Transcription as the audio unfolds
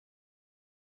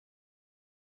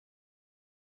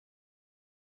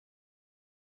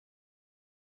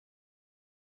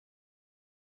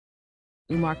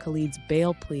Umar Khalid's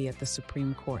bail plea at the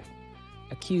Supreme Court.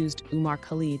 Accused Umar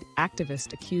Khalid,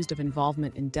 activist accused of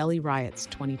involvement in Delhi riots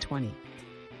 2020.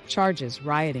 Charges: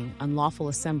 rioting, unlawful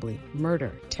assembly,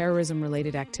 murder,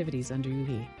 terrorism-related activities under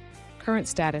UAPA. Current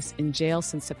status: in jail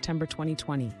since September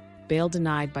 2020. Bail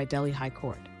denied by Delhi High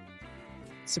Court.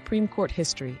 Supreme Court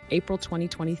history: April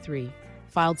 2023.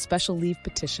 Filed special leave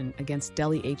petition against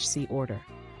Delhi HC order.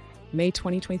 May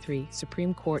 2023,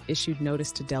 Supreme Court issued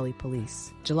notice to Delhi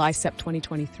police. July-Sept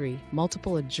 2023,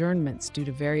 multiple adjournments due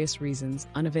to various reasons,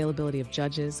 unavailability of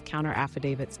judges,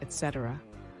 counter-affidavits, etc.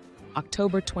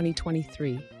 October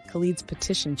 2023, Khalid's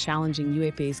petition challenging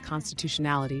UAPA's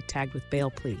constitutionality tagged with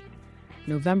bail plea.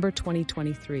 November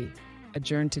 2023,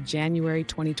 adjourned to January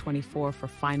 2024 for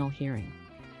final hearing.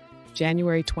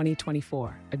 January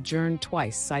 2024, adjourned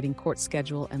twice, citing court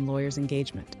schedule and lawyers'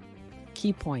 engagement.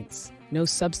 Key points: no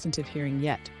substantive hearing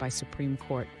yet by Supreme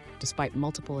Court, despite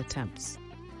multiple attempts.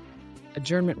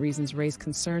 Adjournment reasons raise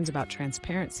concerns about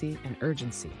transparency and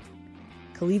urgency.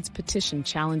 Khalid's petition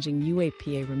challenging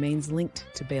UAPA remains linked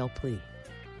to bail plea.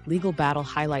 Legal battle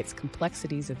highlights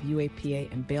complexities of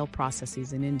UAPA and bail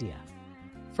processes in India.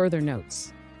 Further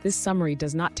notes: this summary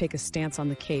does not take a stance on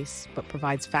the case, but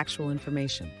provides factual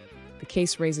information. The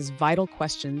case raises vital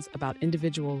questions about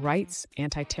individual rights,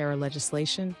 anti-terror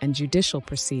legislation, and judicial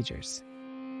procedures.